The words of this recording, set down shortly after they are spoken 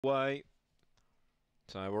way.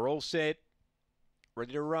 So we're all set.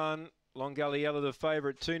 Ready to run. Long Gully Yellow, the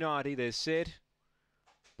favourite, 290. They're set.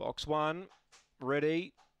 Box 1.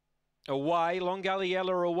 Ready. Away. Long Gully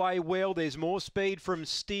Yellow away well. There's more speed from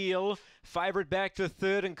Steele. Favourite back to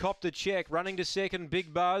third and copped a check. Running to second,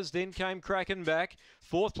 Big Buzz. Then came Kraken back.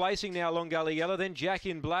 Fourth placing now, Long Gully Yellow. Then Jack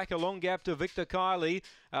in Black. A long gap to Victor Kiley.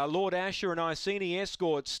 Lord Asher and Iceni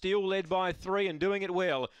Escort. Steele led by 3 and doing it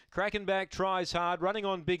well. Kraken back tries hard. Running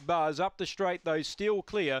on Big Buzz. Up the straight though. Steele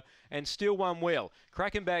clear and still won well.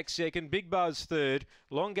 Kraken back second. Big Buzz third.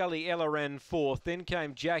 Long Gully Yellow ran fourth. Then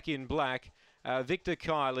came Jack in Black. Victor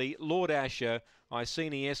Kiley, Lord Asher,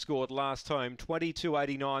 Iceni Escort last home,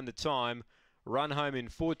 22.89 the time, run home in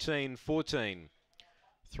 14.14.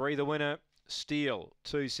 3 the winner, Steele,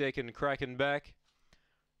 2 second, Kraken back,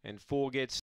 and 4 gets